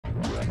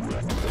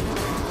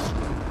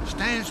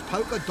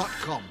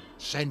stanspoker.com.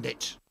 Send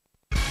it.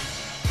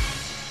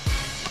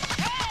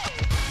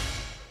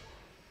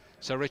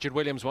 So Richard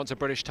Williams wants a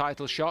British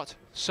title shot.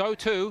 So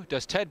too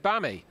does Ted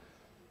Bami.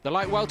 The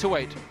light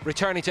welterweight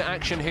returning to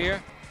action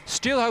here.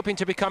 Still hoping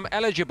to become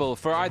eligible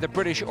for either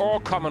British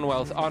or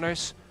Commonwealth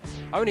honours.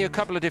 Only a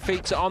couple of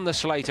defeats on the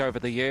slate over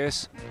the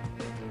years.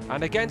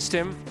 And against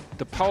him,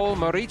 the Pole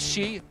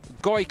Maurycy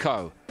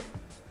Gojko.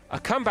 A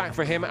comeback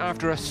for him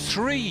after a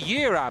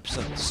 3-year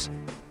absence.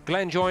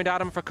 Glenn joined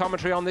Adam for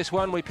commentary on this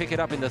one. We pick it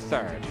up in the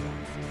third.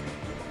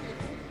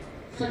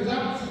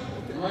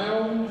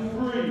 Round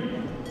 3.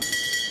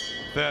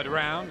 Third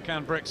round,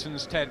 Can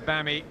Brixton's Ted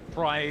Bami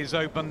pries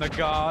open the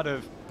guard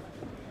of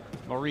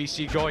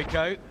Maurycy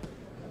Gojko.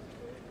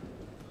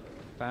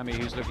 Bami,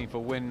 who's looking for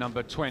win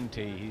number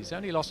 20. He's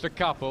only lost a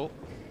couple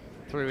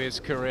through his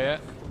career.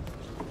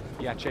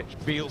 Jacek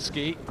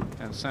Bielski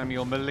and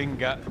Samuel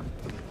Malinga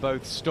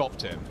both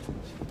stopped him.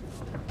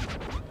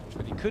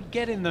 But he could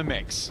get in the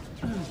mix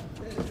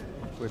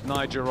with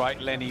Nigel Wright,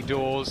 Lenny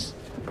Dawes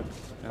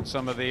and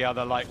some of the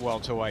other light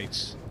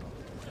welterweights.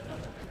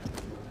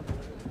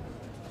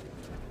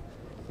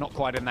 Not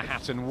quite in the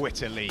Hatton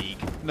Witter League.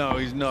 No,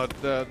 he's not.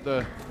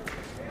 The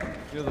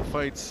other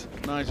fights,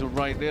 Nigel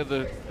Wright, they're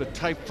the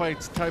type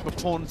fights, type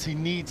opponents he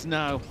needs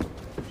now.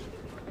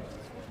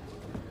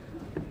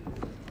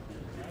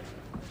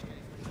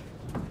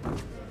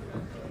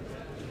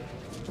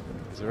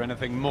 Is there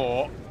anything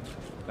more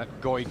that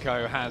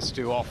Gojko has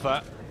to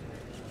offer?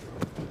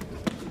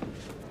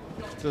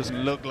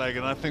 Doesn't look like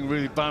it. I think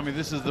really Bami,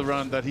 this is the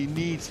round that he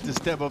needs to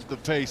step up the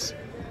pace.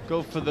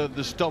 Go for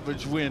the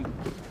stoppage win.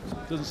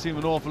 Doesn't seem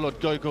an awful lot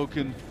Gojko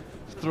can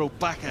throw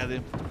back at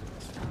him.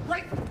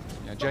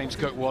 Yeah, James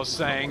Cook was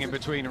saying in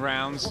between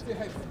rounds,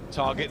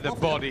 target the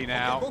body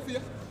now.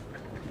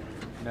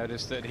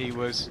 Noticed that he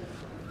was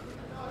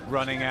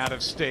running out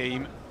of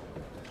steam.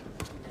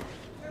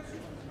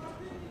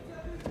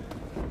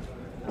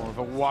 More of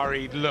a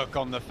worried look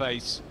on the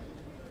face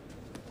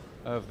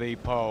of the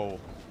Pole.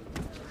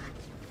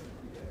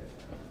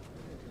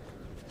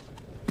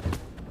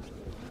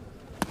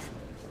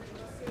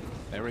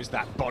 There is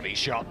that body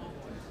shot.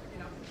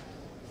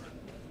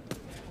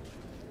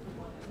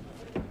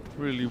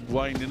 Really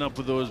winding up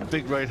with those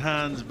big right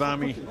hands,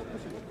 Bami.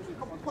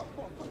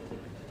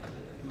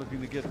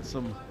 Looking to get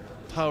some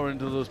power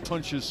into those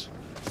punches.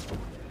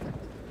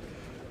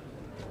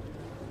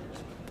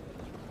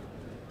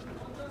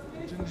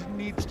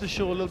 Needs to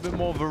show a little bit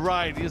more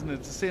variety, isn't it?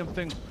 It's the same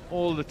thing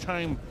all the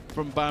time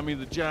from Bami,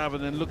 the jab,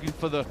 and then looking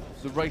for the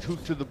right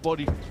hook to the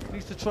body.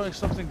 Needs to try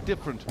something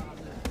different.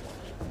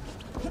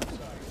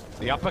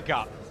 The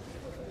uppercut.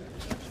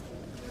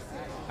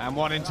 And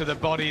one into the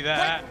body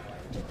there.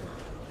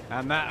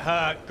 And that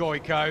hurt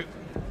Gojko.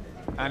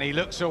 And he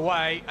looks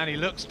away and he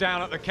looks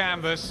down at the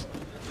canvas.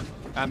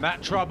 And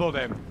that troubled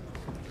him.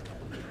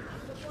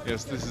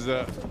 Yes, this is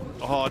a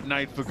hard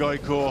night for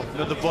Gojko.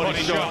 Another body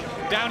shot.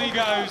 Down he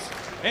goes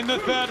in the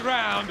third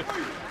round.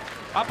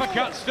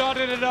 Uppercut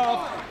started it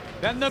off.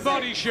 Then the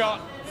body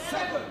shot.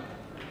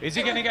 Is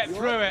he going to get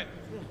through it?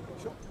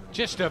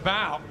 Just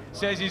about.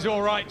 Says he's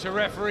all right to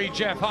referee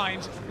Jeff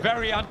Hines.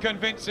 Very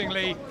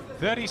unconvincingly.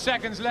 30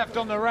 seconds left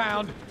on the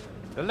round.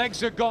 The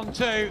legs are gone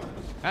too.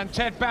 And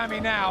Ted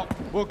Bami now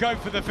will go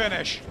for the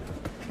finish.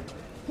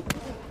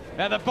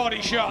 Now the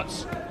body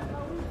shots.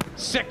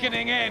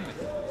 Sickening in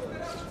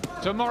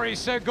to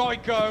Maurycy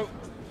Gojko.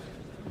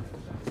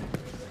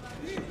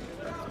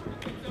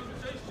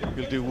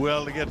 He'll do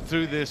well to get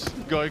through this.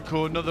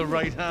 Gojko, another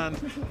right hand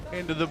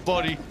into the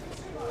body.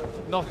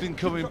 Nothing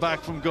coming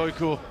back from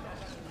Gojko.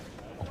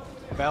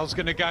 Bell's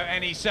going to go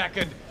any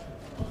second.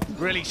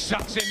 Really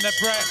sucks in the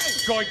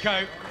breath.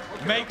 Gojko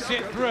makes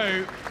it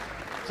through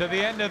to the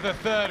end of the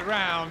third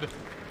round.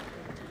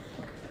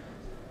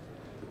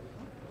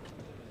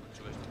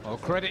 Well,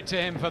 credit to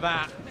him for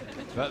that.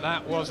 But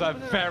that was a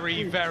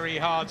very, very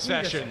hard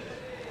session.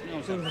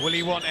 Will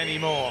he want any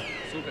more?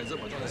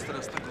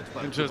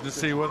 Interesting to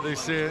see what they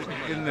say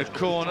in the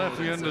corner, if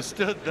he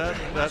understood that,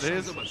 that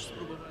is.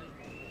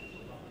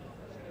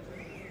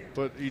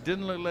 But he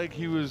didn't look like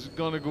he was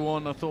going to go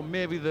on. I thought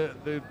maybe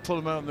they'd pull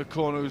him out in the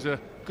corner. It was a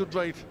good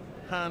right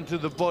hand to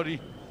the body.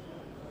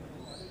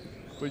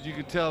 But you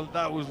could tell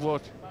that was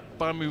what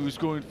Bami was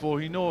going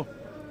for. He knew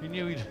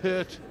he'd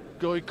hurt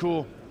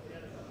Gojko.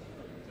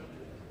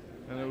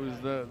 And it was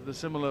the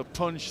similar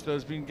punch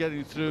that's been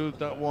getting through,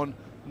 that one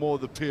more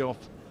the payoff.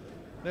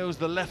 There was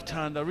the left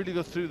hand that really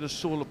got through the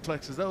solar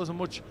plexus. That was a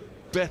much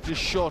better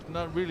shot, and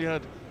that really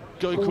had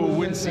Gojko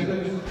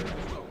wincing.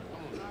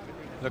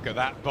 Look at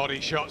that,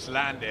 body shots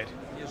landed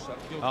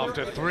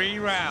after 3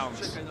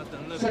 rounds.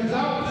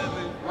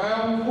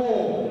 Round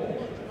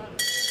 4.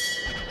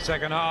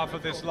 Second half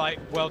of this light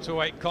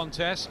welterweight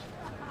contest.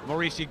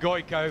 Maurycy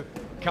Gojko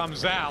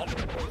comes out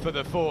for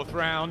the 4th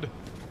round,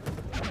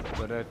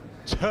 but a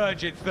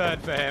turgid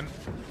third for him.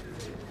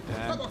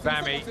 And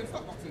Bami,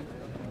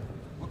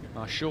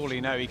 I surely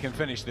know he can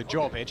finish the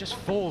job here. Just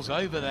falls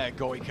over there,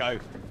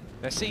 Gojko.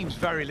 There seems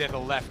very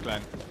little left,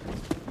 Glenn.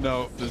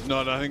 No, there's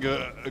not. I think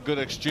a good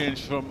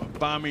exchange from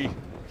Bami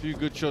few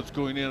good shots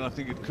going in. I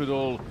think it could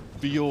all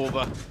be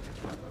over.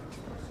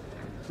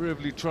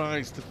 Bravely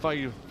tries to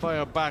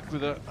fire back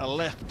with a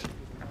left.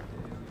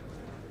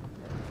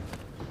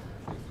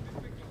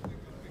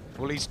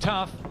 Well, he's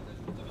tough.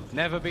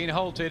 Never been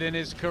halted in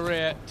his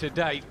career to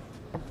date.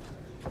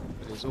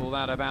 But is all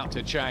that about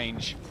to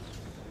change?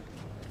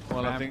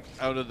 Well, I think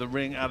out of the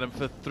ring, Adam,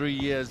 for 3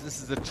 years,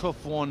 this is a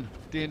tough one.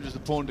 Dangerous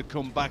opponent to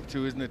come back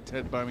to, isn't it,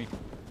 Ted Bami?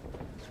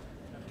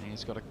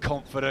 He's got a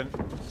confident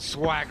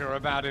swagger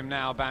about him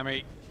now,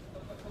 Bami.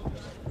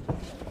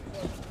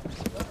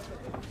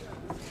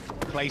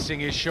 Placing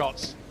his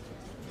shots.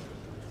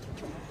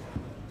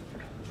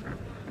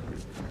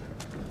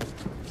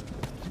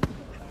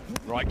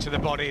 Right to the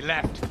body,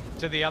 left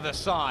to the other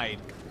side.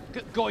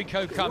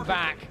 Gojko come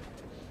back.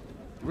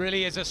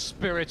 Really is a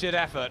spirited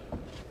effort.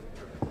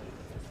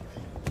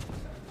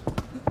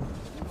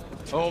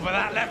 Oh, but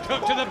that left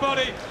hook to the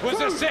body was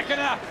a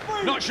sickener.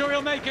 Not sure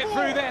he'll make it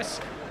through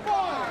this.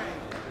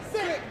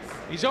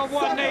 He's on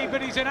one knee,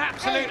 but he's in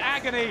absolute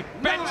agony.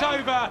 Bent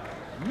over,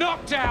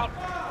 knocked out.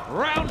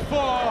 Round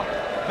 4.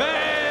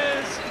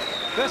 There's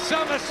the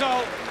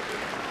somersault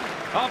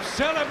of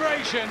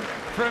celebration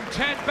from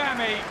Ted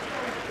Bami.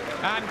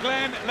 And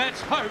Glenn,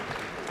 let's hope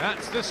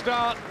that's the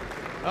start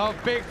of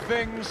big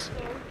things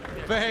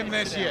for him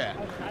this year.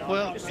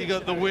 Well, he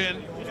got the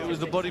win. It was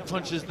the body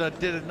punches that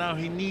did it. Now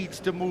he needs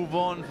to move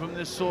on from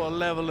this sort of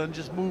level and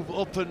just move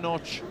up a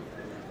notch.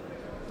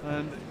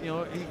 And, you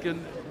know, he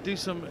can do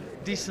some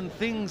decent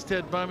things,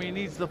 Ted Bami. He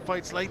needs the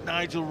fights like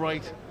Nigel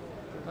Wright.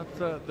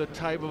 That's the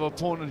type of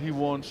opponent he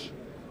wants.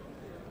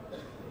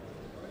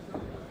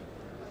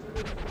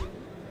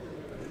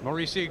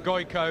 Maurycy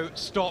Gojko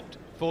stopped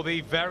for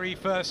the very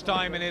first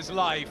time in his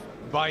life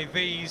by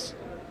these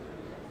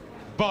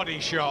body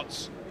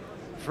shots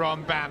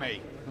from Bami.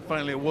 And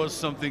finally, it was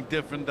something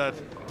different that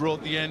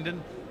brought the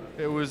ending.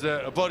 It was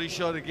a body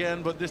shot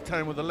again, but this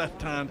time with the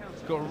left hand.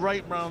 Got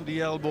right round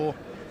the elbow.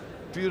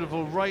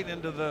 Beautiful, right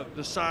into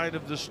the side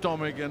of the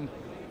stomach, and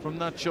from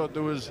that shot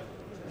there was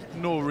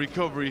no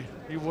recovery.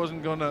 He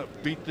wasn't gonna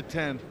beat the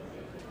 10.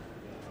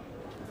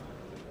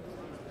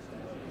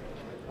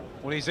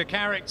 Well, he's a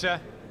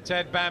character,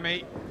 Ted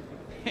Bami.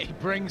 He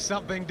brings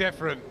something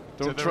different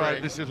to the try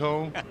ring. this at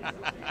home.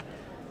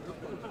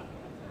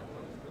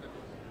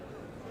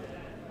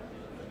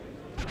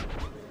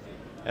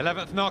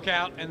 11th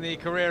knockout in the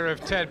career of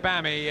Ted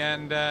Bami,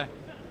 and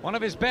one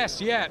of his best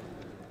yet.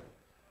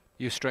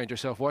 You strained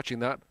yourself watching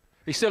that.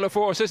 He's still a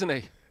force, isn't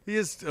he? He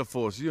is a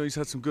force. You know, he's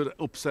had some good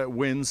upset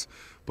wins,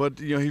 but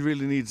you know, he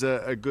really needs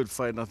a good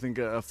fight. And I think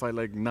a fight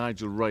like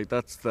Nigel Wright,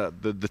 that's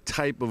the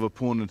type of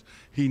opponent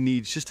he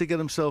needs just to get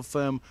himself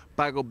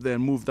back up there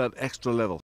and move that extra level.